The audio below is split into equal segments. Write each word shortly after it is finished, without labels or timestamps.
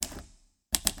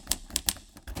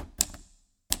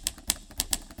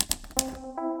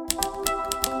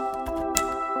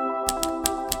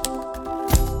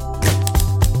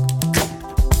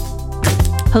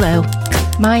Hello,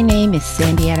 my name is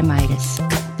Sandy Adamitis,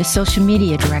 the social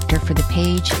media director for the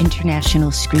Page International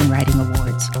Screenwriting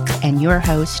Awards, and your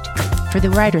host for the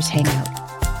Writers Hangout,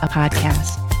 a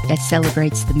podcast that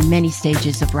celebrates the many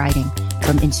stages of writing,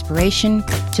 from inspiration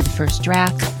to the first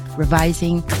draft,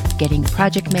 revising, getting a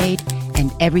project made,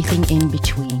 and everything in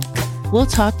between. We'll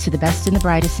talk to the best and the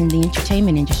brightest in the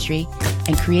entertainment industry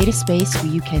and create a space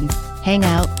where you can hang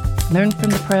out, learn from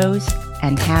the pros,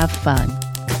 and have fun.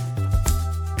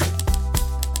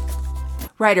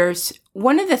 Writers,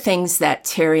 one of the things that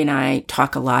Terry and I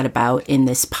talk a lot about in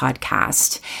this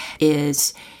podcast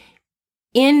is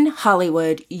in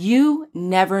Hollywood, you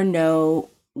never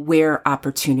know where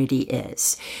opportunity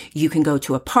is. You can go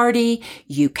to a party,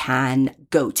 you can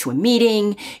go to a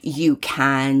meeting, you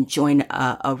can join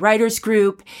a writer's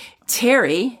group.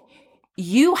 Terry,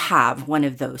 you have one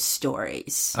of those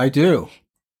stories. I do.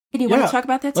 Do you want to talk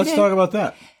about that today? Let's talk about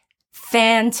that.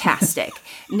 Fantastic.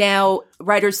 Now,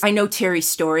 writers, I know Terry's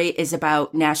story is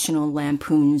about National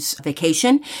Lampoon's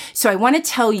Vacation. So I want to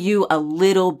tell you a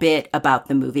little bit about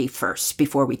the movie first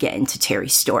before we get into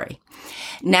Terry's story.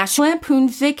 National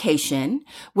Lampoon's Vacation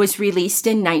was released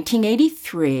in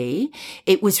 1983.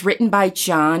 It was written by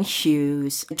John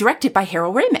Hughes, directed by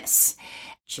Harold Ramis.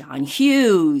 John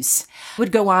Hughes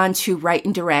would go on to write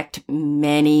and direct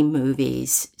many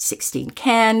movies. 16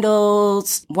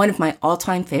 Candles. One of my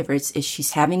all-time favorites is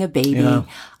She's Having a Baby. Yeah.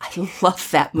 I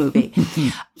love that movie.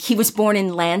 He was born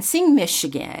in Lansing,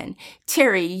 Michigan.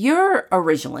 Terry, you're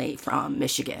originally from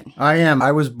Michigan. I am.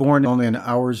 I was born only an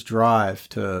hour's drive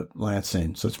to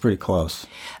Lansing, so it's pretty close.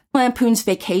 Lampoon's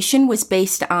Vacation was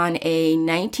based on a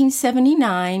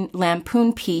 1979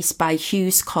 Lampoon piece by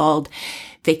Hughes called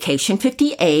Vacation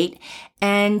 58.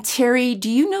 And Terry, do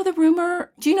you know the rumor?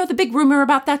 Do you know the big rumor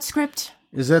about that script?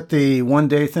 Is that the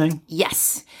one-day thing?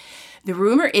 Yes. The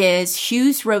rumor is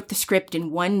Hughes wrote the script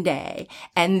in one day,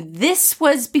 and this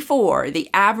was before the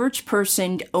average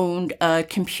person owned a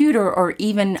computer or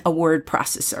even a word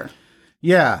processor.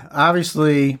 Yeah,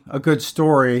 obviously a good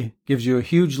story gives you a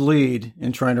huge lead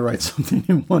in trying to write something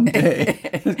in one day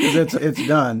because it's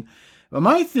done. But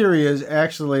my theory is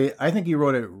actually, I think he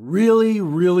wrote it really,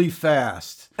 really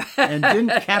fast and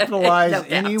didn't capitalize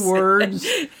any words.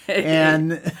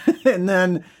 And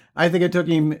then I think it took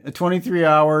him 23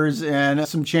 hours and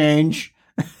some change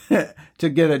to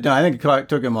get it done. I think it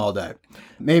took him all day.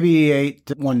 Maybe he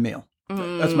ate one meal.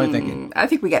 That's my thinking. I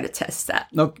think we got to test that.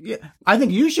 No, I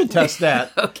think you should test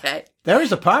that. Okay.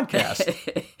 There's a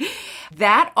podcast.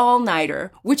 That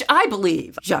all-nighter, which I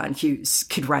believe John Hughes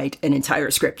could write an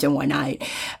entire script in one night,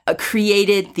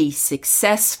 created the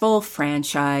successful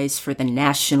franchise for the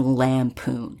National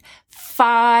Lampoon.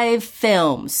 5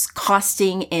 films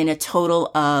costing in a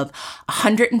total of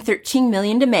 $113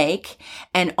 million to make,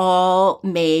 and all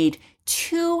made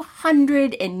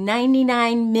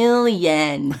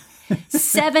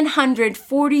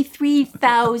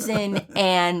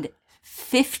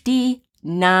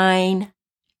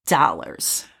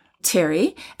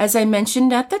Terry, as I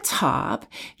mentioned at the top,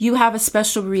 you have a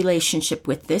special relationship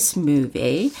with this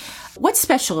movie. What's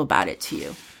special about it to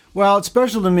you? Well, it's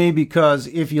special to me because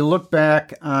if you look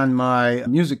back on my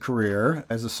music career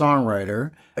as a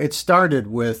songwriter, it started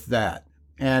with that.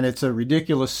 And it's a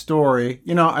ridiculous story.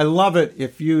 You know, I love it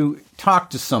if you talk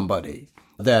to somebody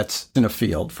that's in a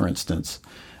field, for instance.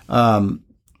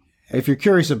 If you're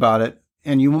curious about it,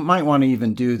 and you might want to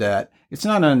even do that, it's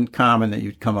not uncommon that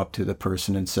you'd come up to the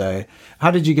person and say,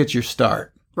 how did you get your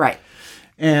start? Right.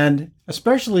 And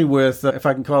especially with, if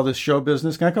I can call this show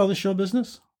business, can I call this show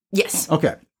business? Yes.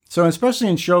 Okay. So especially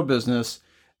in show business,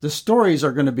 the stories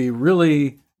are going to be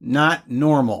really not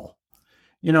normal.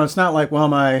 You know, it's not like,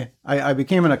 well, I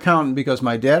became an accountant because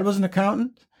my dad was an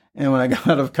accountant. And when I got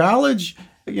out of college,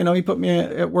 you know, he put me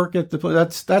at work at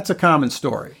that's a common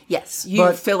story. Yes.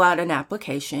 You fill out an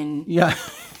application. Yeah.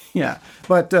 Yeah.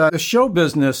 But the show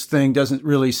business thing doesn't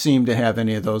really seem to have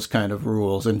any of those kind of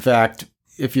rules. In fact,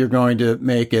 if you're going to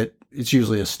make it, it's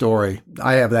usually a story.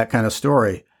 I have that kind of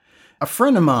story. A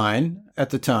friend of mine at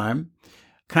the time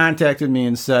contacted me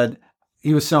and said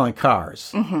he was selling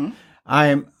cars. Mm-hmm.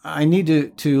 I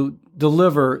need to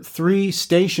deliver 3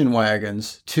 station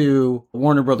wagons to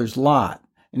Warner Brothers lot.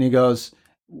 And he goes,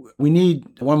 we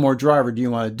need one more driver. Do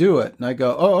you want to do it? And I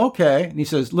go, oh, okay. And he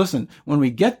says, listen, when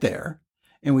we get there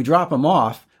and we drop them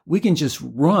off, we can just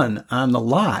run on the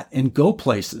lot and go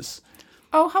places.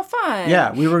 Oh, how fun.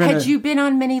 Yeah, we were going to... Had you been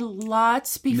on many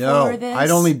lots before this? No, I'd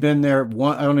only been there,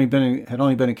 had only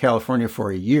been in California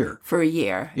for a year. For a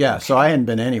year. Yeah, okay. So I hadn't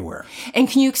been anywhere. And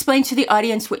can you explain to the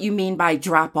audience what you mean by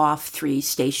drop off 3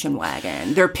 station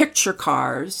wagon? They're picture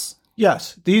cars.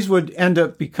 Yes, these would end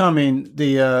up becoming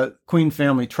the Queen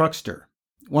Family Truckster.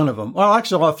 One of them. Well,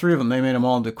 actually, all three of them, they made them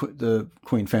all into the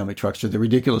Queen Family Truckster, the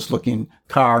ridiculous-looking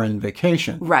car in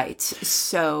Vacation. Right.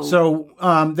 So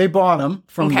they bought them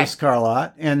from this car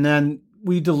lot, and then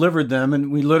we delivered them,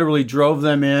 and we literally drove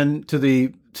them in to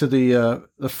the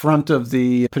front of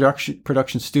the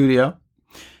production studio,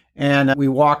 and we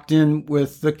walked in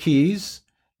with the keys,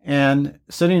 and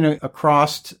sitting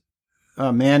across,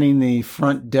 manning the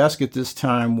front desk at this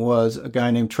time was a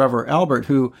guy named Trevor Albert,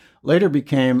 who later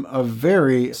became a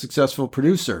very successful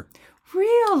producer.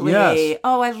 Really? Yes.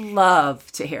 Oh, I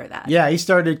love to hear that. Yeah, he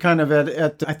started kind of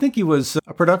at I think he was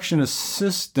a production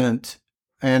assistant,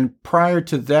 and prior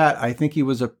to that, I think he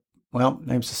was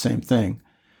name's the same thing.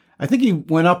 I think he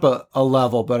went up a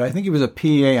level, but I think he was a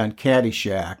PA on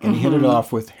Caddyshack, and he hit it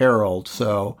off with Harold,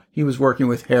 so he was working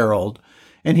with Harold.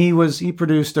 And he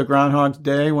produced a Groundhog's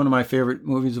Day, one of my favorite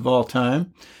movies of all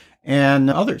time, and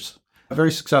others.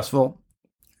 Very successful.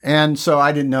 And so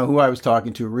I didn't know who I was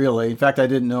talking to, really. In fact, I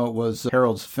didn't know it was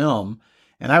Harold's film.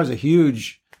 And I was a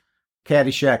huge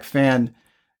Caddyshack fan.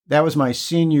 That was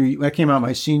that came out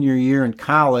my senior year in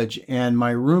college, and my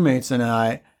roommates and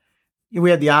I, we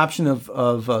had the option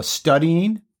of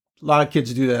studying. A lot of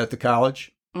kids do that at the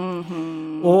college.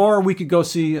 Mm-hmm. Or we could go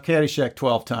see Caddyshack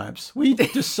 12 times. We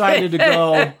decided to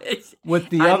go with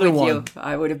the other one. You.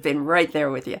 I would have been right there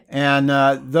with you. And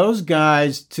those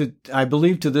guys, I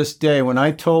believe to this day, when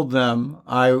I told them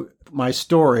my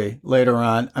story later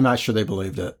on, I'm not sure they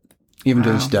believed it, even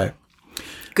to this day.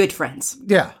 Good friends.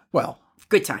 Yeah, well.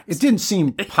 Good times. It didn't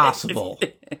seem possible.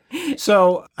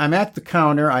 So I'm at the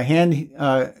counter. I hand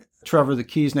Trevor the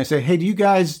keys, and I say, hey, do you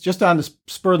guys, just on the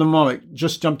spur of the moment,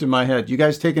 just jumped in my head, you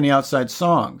guys take any outside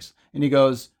songs? And he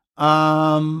goes,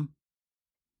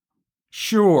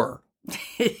 sure.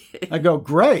 I go,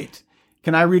 great.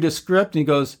 Can I read a script? And he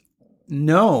goes,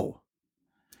 no.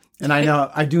 And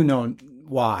I do know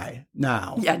why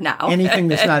now. Yeah, now. Anything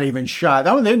that's not even shot.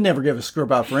 They'd never give a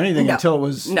script out for anything until it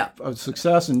was a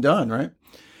success and done, right?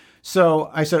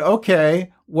 So I said,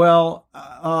 okay, well,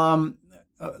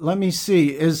 let me see.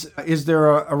 Is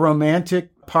there a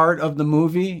romantic part of the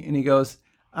movie? And he goes,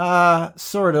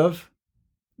 sort of.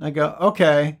 I go,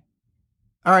 okay.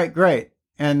 All right, great.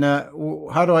 And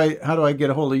how do I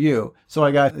get a hold of you? So I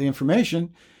got the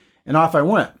information, and off I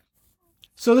went.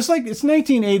 So it's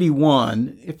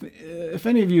 1981. If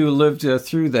any of you lived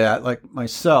through that, like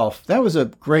myself, that was a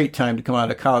great time to come out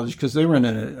of college because they were in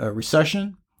a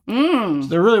recession. So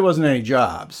there really wasn't any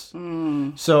jobs.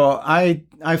 So I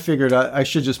figured I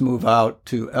should just move out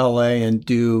to LA and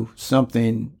do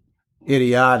something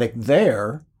idiotic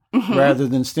there rather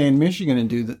than stay in Michigan and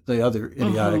do the other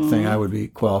idiotic thing I would be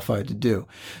qualified to do.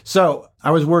 So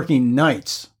I was working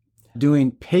nights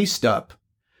doing paste up,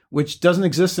 which doesn't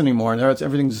exist anymore.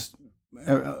 Everything's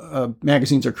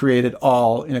magazines are created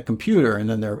all in a computer and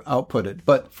then they're outputted.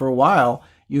 But for a while,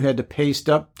 you had to paste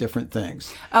up different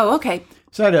things. Oh, okay.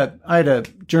 So I had a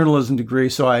journalism degree,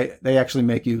 so they actually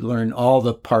make you learn all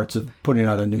the parts of putting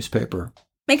out a newspaper.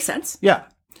 Makes sense. Yeah.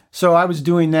 So I was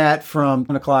doing that from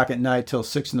 10 o'clock at night till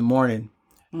 6 in the morning.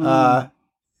 I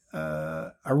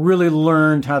really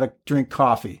learned how to drink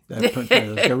coffee. I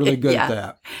got really good at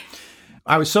that.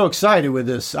 I was so excited with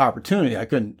this opportunity.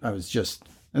 And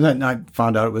then I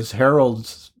found out it was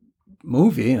Harold's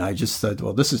movie, and I just said,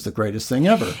 well, this is the greatest thing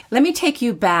ever. Let me take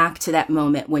you back to that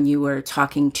moment when you were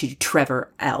talking to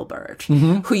Trevor Albert,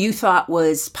 who you thought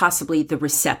was possibly the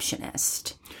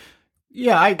receptionist.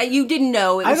 Yeah, you didn't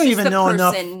know. It was I don't just even the know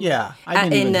person enough. Yeah, I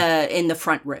didn't in the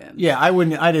front room. Yeah,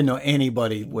 I didn't know what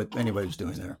anybody was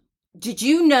doing there. Did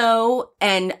you know,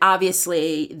 and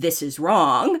obviously this is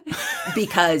wrong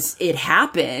because it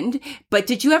happened, but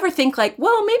did you ever think like,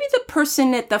 well, maybe the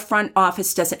person at the front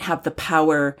office doesn't have the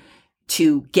power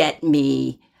to get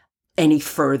me any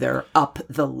further up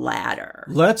the ladder?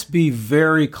 Let's be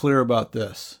very clear about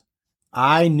this.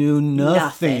 I knew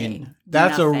nothing.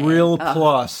 That's nothing. A real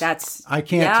plus. I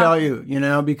can't tell you,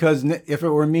 because if it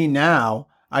were me now,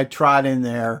 I'd trot in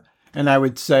there and I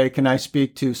would say, can I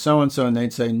speak to so-and-so? And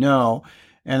they'd say no.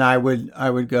 And I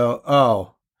would go,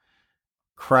 oh,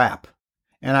 crap.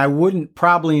 And I wouldn't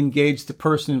probably engage the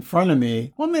person in front of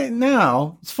me. Well,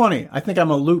 now, it's funny. I think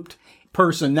I'm a looped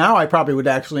person. Now I probably would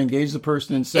actually engage the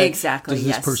person and say, exactly, does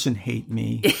this person hate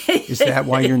me? Is that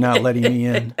why you're not letting me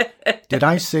in?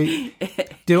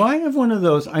 Do I have one of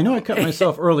those? I know I cut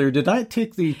myself earlier. Did I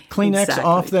take the Kleenex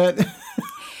off that?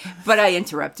 But I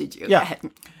interrupted you. Yeah.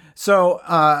 So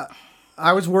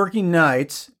I was working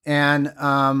nights, and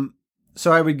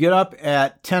So I would get up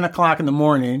at 10 o'clock in the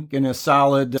morning, getting a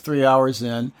solid 3 hours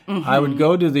in. I would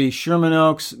go to the Sherman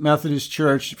Oaks Methodist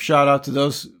Church. Shout out to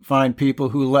those fine people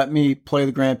who let me play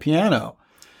the grand piano.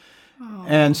 Oh.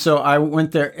 And so I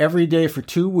went there every day for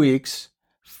 2 weeks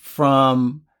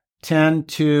from 10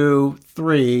 to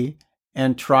 3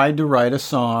 and tried to write a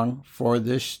song for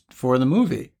the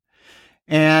movie.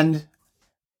 And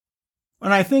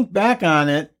when I think back on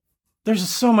it, there's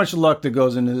so much luck that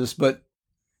goes into this, but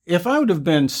if I would have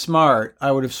been smart,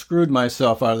 I would have screwed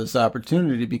myself out of this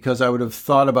opportunity because I would have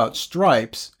thought about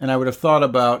Stripes and I would have thought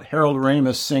about Harold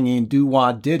Ramis singing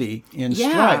Doo-Wah Diddy in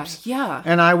Stripes. Yeah.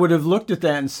 And I would have looked at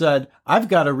that and said, I've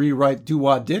got to rewrite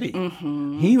Doo-Wah Diddy.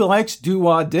 He likes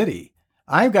Doo-Wah Diddy.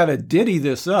 I've got to diddy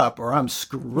this up or I'm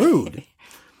screwed.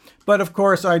 But of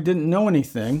course, I didn't know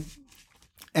anything.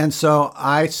 And so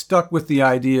I stuck with the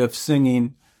idea of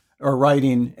singing or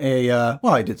writing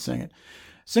I did sing it.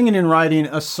 Singing and writing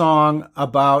a song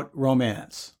about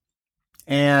romance.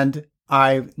 And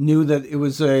I knew that it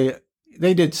was they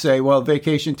did say, well,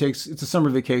 it's a summer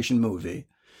vacation movie.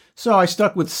 So I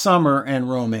stuck with summer and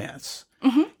romance.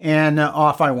 And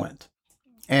off I went.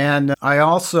 And I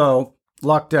also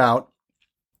lucked out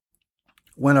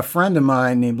when a friend of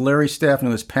mine named Larry Stafford,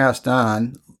 who has passed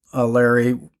on,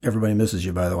 Larry, everybody misses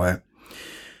you, by the way.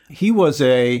 He was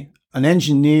an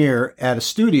engineer at a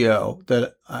studio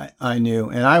that I knew,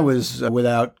 and I was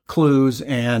without clues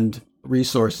and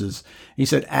resources. He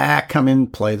said, come in,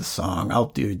 play the song. I'll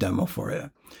do a demo for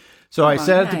you. So I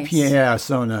sat at the piano. Yeah,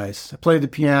 so nice. I played the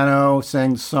piano,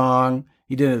 sang the song.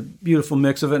 He did a beautiful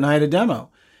mix of it, and I had a demo.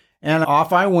 And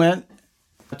off I went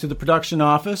to the production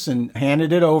office and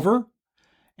handed it over.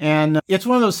 And it's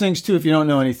one of those things, too, if you don't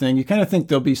know anything, you kind of think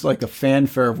there'll be like a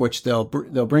fanfare of which they'll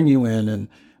bring you in and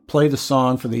play the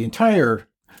song for the entire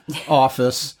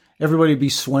office. Everybody be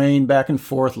swaying back and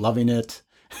forth, loving it.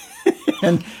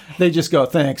 And they just go,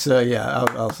 thanks.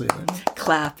 I'll see it.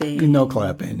 Clapping. No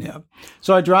clapping, yeah.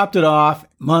 So I dropped it off.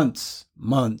 Months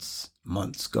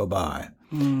go by.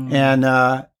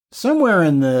 And somewhere I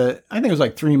think it was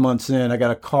like 3 months in, I got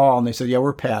a call and they said, yeah,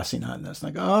 we're passing on this. And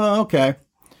I go, oh, okay.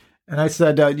 And I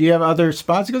said, do you have other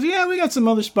spots? He goes, yeah, we got some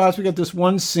other spots. We got this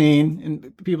one scene,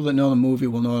 and people that know the movie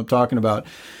will know what I'm talking about.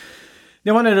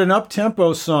 They wanted an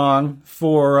up-tempo song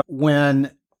for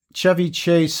when Chevy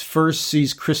Chase first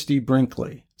sees Christy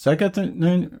Brinkley. So I got the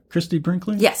name, Christy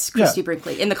Brinkley? Yes, Christy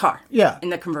Brinkley, in the car. Yeah. In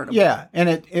the convertible. Yeah, and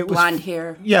it was... Blonde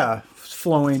hair. Yeah,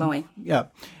 flowing. Yeah.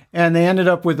 And they ended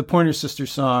up with the Pointer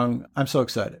Sisters song, I'm So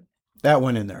Excited. That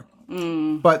went in there.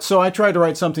 But so I tried to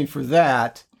write something for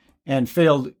that and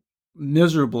failed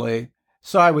miserably.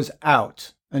 So I was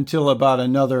out until about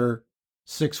another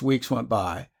 6 weeks went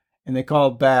by. And they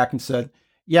called back and said,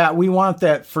 yeah, we want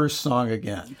that first song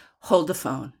again. Hold the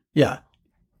phone. Yeah.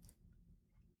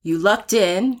 You lucked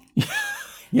in.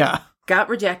 Yeah. Got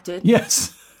rejected.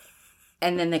 Yes.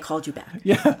 And then they called you back.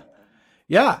 Yeah.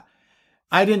 Yeah.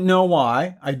 I didn't know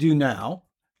why. I do now.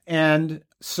 And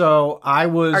so I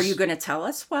was... Are you going to tell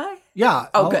us why? Yeah.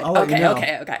 Oh, good. I'll let you know.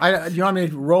 Okay. Do you want me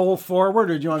to roll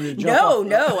forward or do you want me to jump off?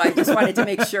 No. I just wanted to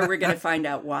make sure we're going to find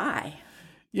out why.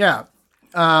 Yeah.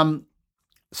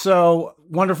 So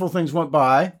wonderful things went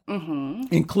by,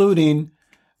 including,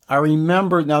 I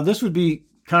remember, now this would be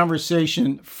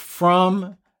conversation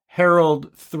from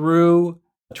Harold through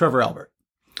Trevor Albert.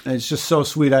 And it's just so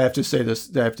sweet. I have to say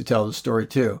this, I have to tell the story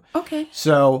too. Okay.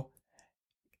 So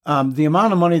the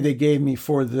amount of money they gave me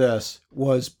for this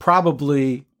was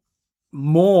probably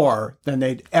more than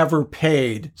they'd ever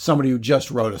paid somebody who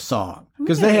just wrote a song.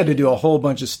 Because they had to do a whole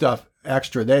bunch of stuff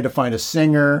extra. They had to find a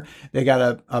singer. They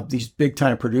got these big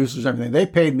time producers and everything. They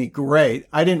paid me great.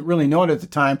 I didn't really know it at the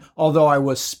time, although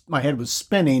my head was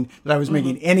spinning that I was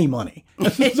making any money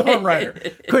as a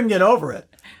songwriter. Couldn't get over it.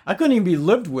 I couldn't even be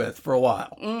lived with for a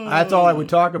while. That's all I would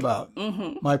talk about.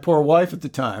 My poor wife at the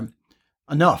time.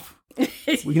 Enough.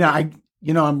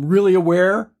 I'm really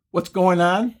aware what's going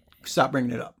on. Stop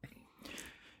bringing it up.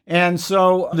 And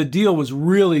so the deal was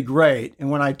really great. And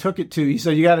when I took it he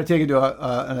said, you got to take it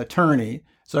to an attorney.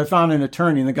 So I found an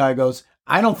attorney and the guy goes,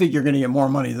 I don't think you're going to get more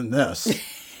money than this.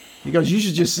 He goes, you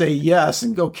should just say yes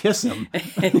and go kiss him.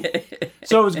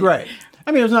 So it was great.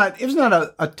 I mean, it was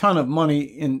not a ton of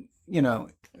money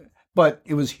but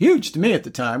it was huge to me at the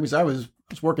time because I was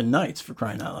working nights for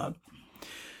crying out loud.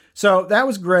 So that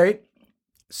was great.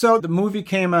 So the movie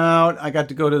came out. I got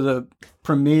to go to the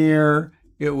premiere.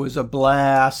 It was a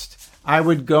blast. I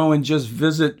would go and just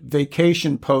visit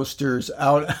vacation posters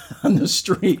out on the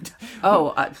street.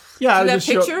 Oh, yeah. Do you have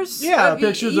pictures?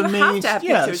 Pictures of me. You have to have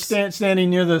pictures. Standing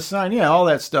near the sign. Yeah, all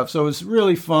that stuff. So it was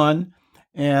really fun.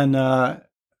 And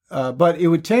but it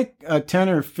would take 10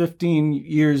 or 15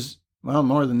 years, well,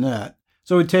 more than that.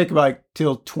 So it would take like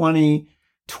till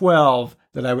 2012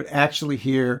 that I would actually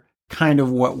hear kind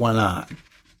of what went on.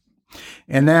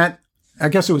 And that, I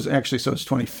guess it was actually, so it's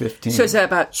 2015. So is that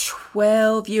about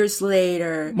 12 years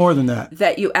later? More than that.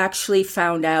 That you actually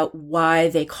found out why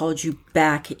they called you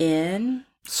back in?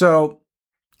 So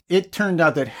it turned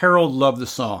out that Harold loved the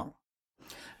song.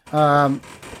 So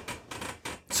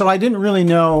I didn't really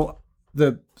know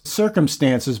the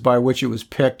circumstances by which it was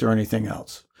picked or anything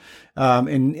else.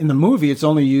 In the movie, it's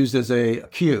only used as a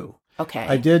cue. Okay.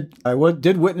 I did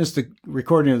witness the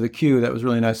recording of the cue. That was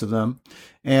really nice of them.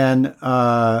 And,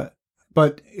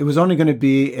 but it was only going to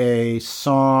be a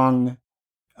song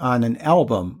on an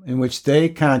album in which they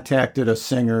contacted a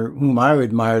singer whom I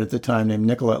admired at the time named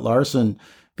Nicolette Larson,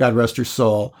 God rest her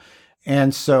soul.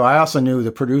 And so I also knew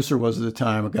the producer was at the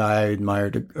time a guy I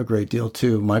admired a great deal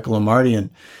too, Michael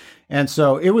Amardian. And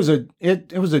so it was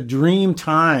a dream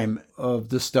time of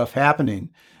this stuff happening.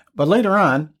 But later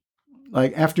on,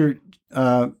 like after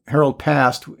Harold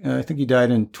passed, I think he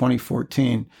died in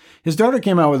 2014, his daughter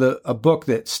came out with a book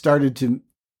that started to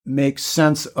make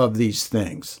sense of these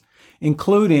things,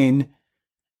 including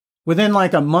within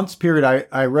like a month's period,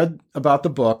 I read about the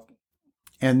book,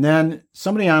 and then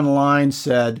somebody online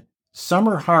said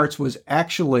Summer Hearts was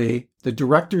actually the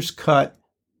director's cut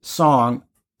song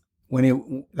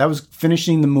that was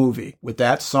finishing the movie with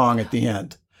that song at the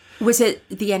end. Was it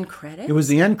the end credits? It was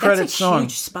the end credits song.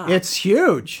 Huge spot. It's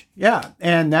huge. Yeah.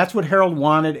 And that's what Harold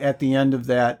wanted at the end of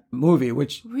that movie,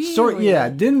 which really?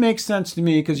 Didn't make sense to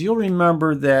me because you'll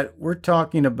remember that we're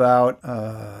talking about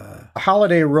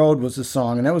Holiday Road was the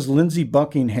song, and that was Lindsey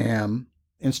Buckingham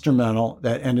instrumental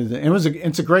that ended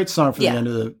it's a great song for the end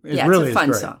of the really it's a fun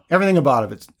is great. Song. Everything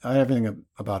about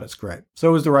it's great. So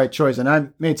it was the right choice, and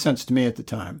it made sense to me at the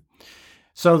time.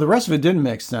 So the rest of it didn't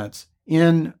make sense.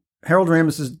 In Harold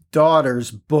Ramis's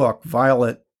daughter's book,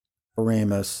 Violet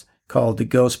Ramis, called The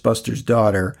Ghostbuster's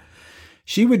Daughter,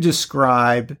 she would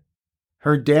describe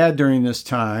her dad during this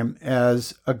time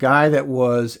as a guy that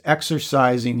was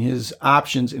exercising his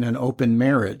options in an open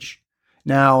marriage.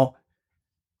 Now,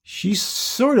 she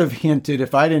sort of hinted,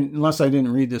 unless I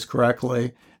didn't read this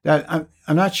correctly, that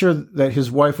I'm not sure that his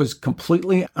wife was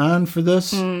completely on for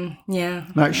this. Yeah.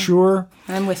 Not sure.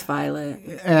 I'm with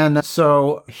Violet. And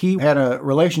so he had a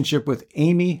relationship with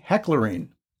Amy Hecklering.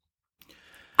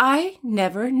 I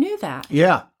never knew that.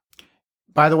 Yeah.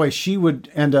 By the way, she would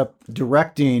end up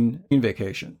directing In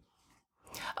Vacation.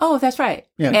 Oh, that's right.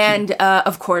 Yeah, and,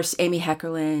 of course, Amy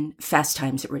Heckerling, Fast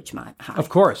Times at Ridgemont High. Of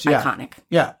course, yeah. Iconic.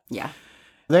 Yeah. Yeah.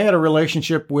 They had a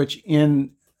relationship which,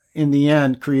 in the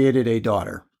end, created a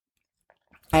daughter.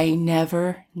 I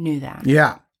never knew that.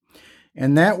 Yeah.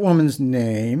 And that woman's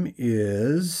name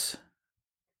is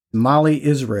Molly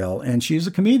Israel, and she's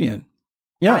a comedian.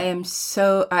 Yeah. I'm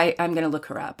going to look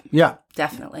her up. Yeah.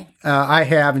 Definitely. I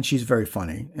have, and she's very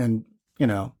funny. And,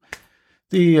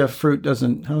 the fruit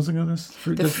doesn't, how's it go this?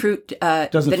 The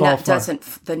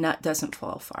nut doesn't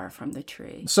fall far from the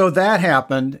tree. So that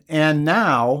happened, and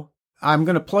now I'm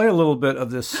going to play a little bit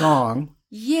of this song.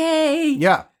 Yay!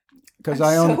 Yeah, because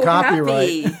I own the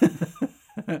copyright.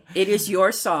 It is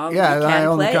your song. Yeah, I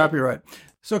own the copyright.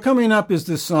 So coming up is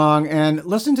this song, and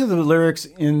listen to the lyrics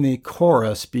in the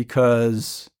chorus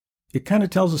because it kind of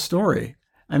tells a story.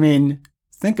 I mean,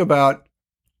 think about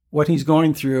what he's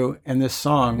going through, and this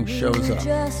song shows up.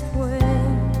 Just when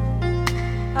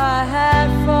I had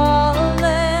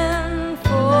fallen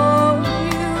for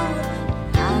you,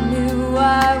 I knew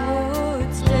I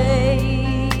would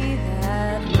stay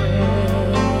that way.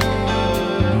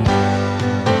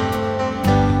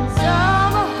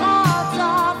 Some hearts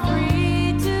are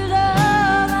free to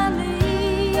love and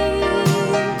leave,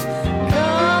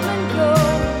 come and go.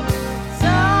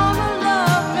 Some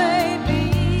love may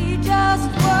be just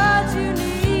what you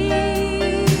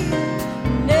need.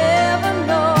 Never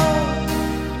know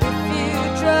if you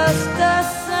trust the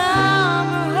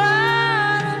summer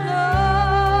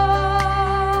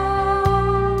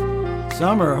alone.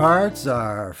 Summer hearts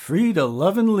are free to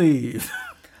love and leave.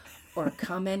 Or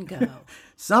come and go.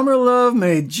 Summer love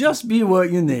may just be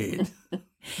what you need.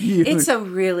 It's a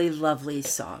really lovely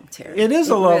song, Terry. It is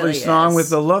a lovely really song is. with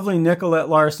the lovely Nicolette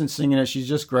Larson singing it. She's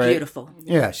just great. Beautiful.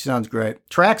 Yeah, she sounds great.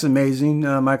 Track's amazing.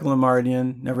 Michael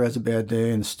Amardian never has a bad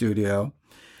day in the studio.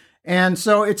 And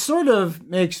so it sort of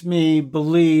makes me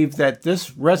believe that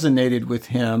this resonated with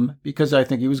him because I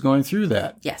think he was going through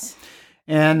that. Yes.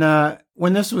 And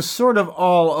when this was sort of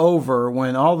all over,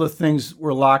 when all the things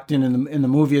were locked in the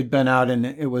movie had been out and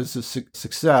it was a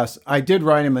success, I did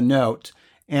write him a note.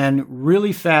 And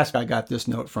really fast, I got this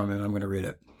note from him. I'm going to read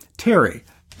it. Terry,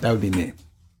 That would be me.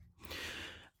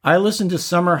 I listen to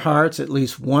Summer Hearts at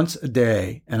least once a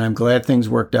day, and I'm glad things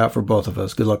worked out for both of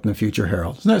us. Good luck in the future,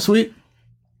 Harold. Isn't that sweet?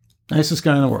 Nicest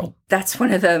guy in the world. That's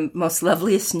one of the most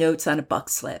loveliest notes on a buck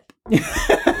slip.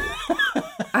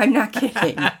 I'm not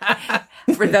kidding.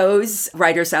 For those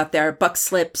writers out there, buck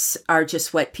slips are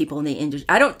just what people in the industry,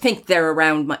 I don't think they're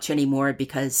around much anymore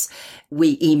because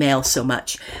we email so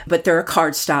much, but they're a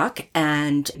cardstock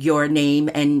and your name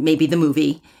and maybe the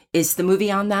movie. Is the movie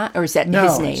on that, or is that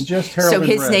his name? It's just Harold so in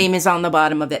his red. name is on the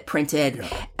bottom of it printed,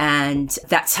 and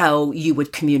that's how you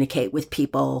would communicate with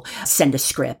people, send a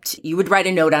script. You would write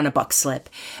a note on a buck slip.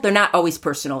 They're not always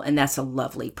personal, and that's a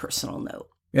lovely personal note.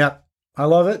 Yeah, I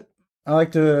love it. I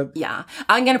like to... Yeah.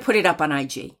 I'm going to put it up on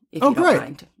IG, if you don't great.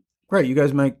 mind. Great, you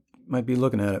guys might be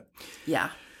looking at it. Yeah.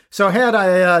 So had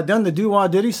I done the Doo-Wah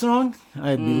Diddy song,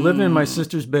 I'd be living in my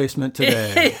sister's basement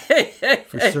today,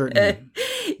 for certain.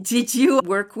 Did you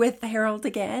work with Harold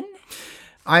again?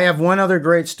 I have one other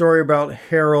great story about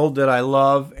Harold that I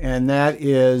love, and that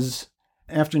is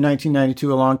after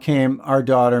 1992 along came our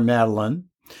daughter, Madeline.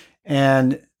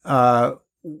 And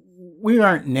we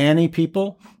aren't nanny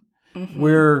people. Mm-hmm.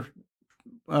 We're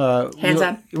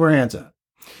Hands-on? We're hands-on.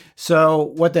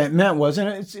 So what that meant was, and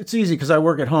it's easy because I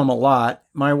work at home a lot.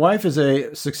 My wife is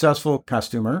a successful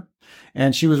costumer,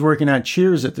 and she was working on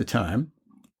Cheers at the time.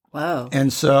 Whoa.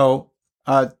 And so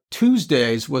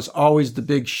Tuesdays was always the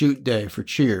big shoot day for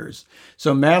Cheers.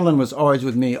 So Madeline was always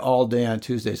with me all day on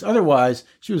Tuesdays. Otherwise,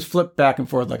 she was flipped back and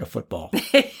forth like a football.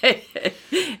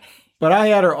 But I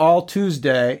had her all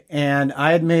Tuesday, and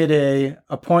I had made a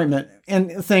appointment.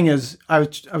 And the thing is, I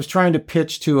was trying to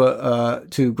pitch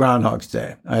to Groundhog's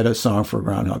Day. I had a song for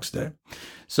Groundhog's Day.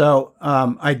 So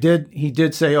he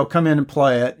did say, "Oh, come in and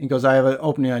play it." He goes, "I have an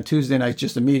opening on Tuesday," and I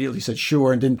just immediately said,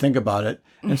 "Sure," and didn't think about it.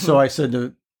 And so I said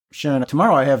to Sharon,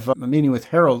 "Tomorrow I have a meeting with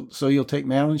Harold, so you'll take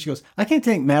Madeline?" She goes, "I can't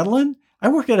take Madeline. I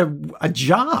work at a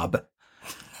job.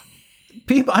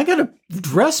 People, I got to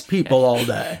dress people all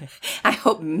day." I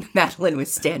hope Madeline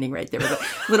was standing right there with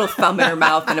a little thumb in her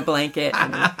mouth and a blanket,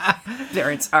 and her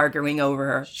parents arguing over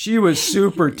her. She was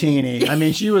super teeny. I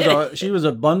mean, she was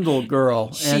a bundle girl.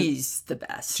 And She's the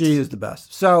best. she is the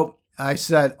best. So I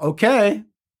said, "Okay,"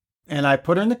 and I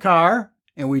put her in the car,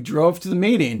 and we drove to the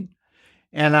meeting.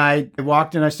 And I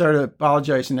walked in, I started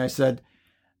apologizing. I said,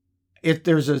 "If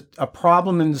there's a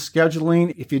problem in the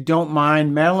scheduling, if you don't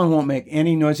mind, Madeline won't make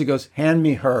any noise." He goes, "Hand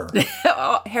me her."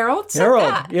 Oh, Harold said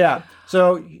that? Yeah.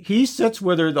 So he sits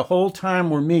with her the whole time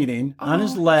we're meeting on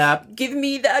his lap. Give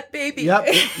me that baby. Yep,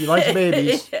 he likes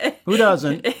babies. Who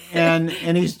doesn't? And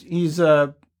he's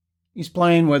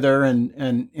playing with her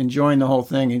and enjoying the whole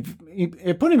thing.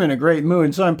 It put him in a great mood.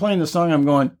 And so I'm playing the song. I'm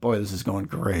going, boy, this is going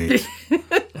great.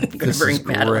 This is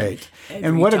great.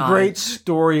 And what a great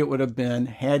story it would have been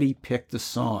had he picked the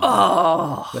song.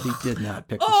 Oh. But he did not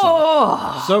pick the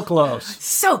song. So close.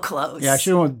 So close. Yeah, I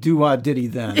should have went Doo-Wah Diddy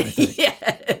then, I think.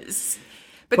 Yes.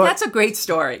 But that's a great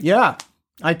story. Yeah.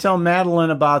 I tell Madeline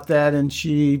about that, and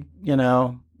she,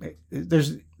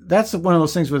 that's one of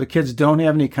those things where the kids don't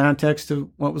have any context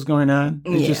to what was going on.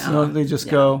 They just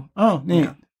go, "Oh, neat."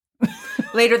 Yeah.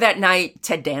 Later that night,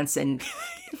 Ted Danson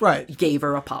Right. gave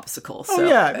her a popsicle. So. Oh,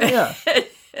 yeah.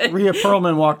 Rhea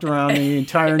Perlman walked around the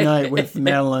entire night with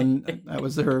Madeline. That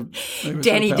was her.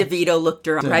 Danny DeVito looked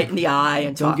her right in the eye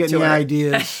and Don't talked get to any her.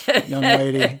 ideas, young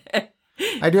lady.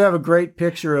 I do have a great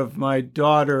picture of my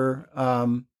daughter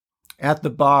at the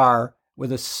bar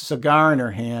with a cigar in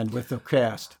her hand with the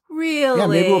cast. Really? Yeah,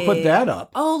 maybe we'll put that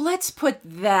up. Oh, let's put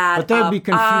that But that would up. be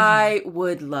confusing. I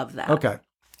would love that. Okay.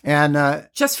 And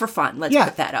Just for fun, let's yeah,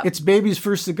 put that up. it's baby's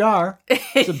first cigar.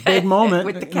 It's a big moment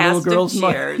With the in cast little girl's of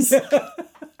mind. Cheers.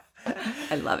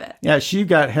 I love it. Yeah, she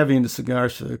got heavy into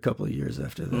cigars for a couple of years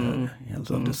after that. Yeah,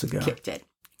 loved a cigar. Kicked it.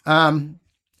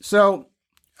 So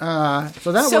that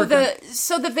So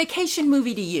worked. the vacation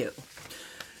movie to you.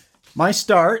 My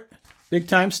start, big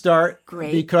time start.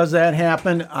 Great. Because that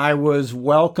happened, I was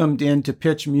welcomed in to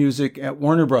pitch music at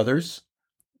Warner Brothers.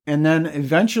 And then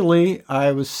eventually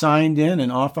I was signed in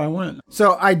and off I went.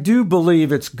 So I do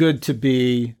believe it's good to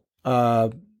be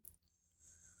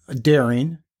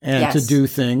daring and Yes. to do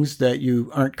things that you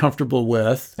aren't comfortable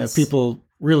with. Yes. People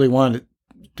really want it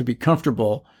to be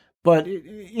comfortable. But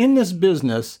in this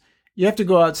business, you have to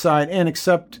go outside and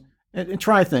accept and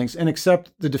try things and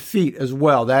accept the defeat as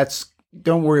well.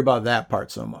 Don't worry about that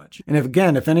part so much. And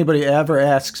if anybody ever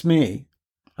asks me,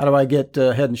 how do I get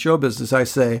ahead in show business? I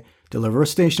say, deliver a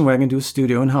station wagon to a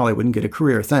studio in Hollywood and get a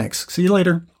career. Thanks. See you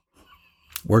later.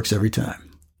 Works every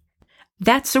time.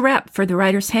 That's a wrap for the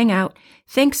Writers Hangout.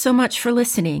 Thanks so much for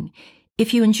listening.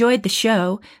 If you enjoyed the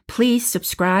show, please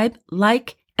subscribe,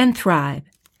 like, and thrive.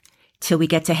 Till we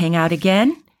get to hang out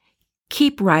again,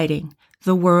 keep writing.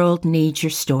 The world needs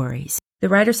your stories. The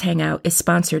Writers Hangout is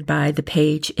sponsored by the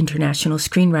Page International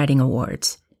Screenwriting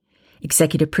Awards.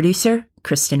 Executive producer,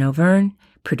 Kristen O'Verne.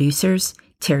 Producers,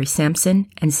 Terry Sampson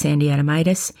and Sandy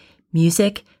Adamitis.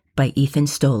 Music by Ethan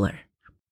Stoller.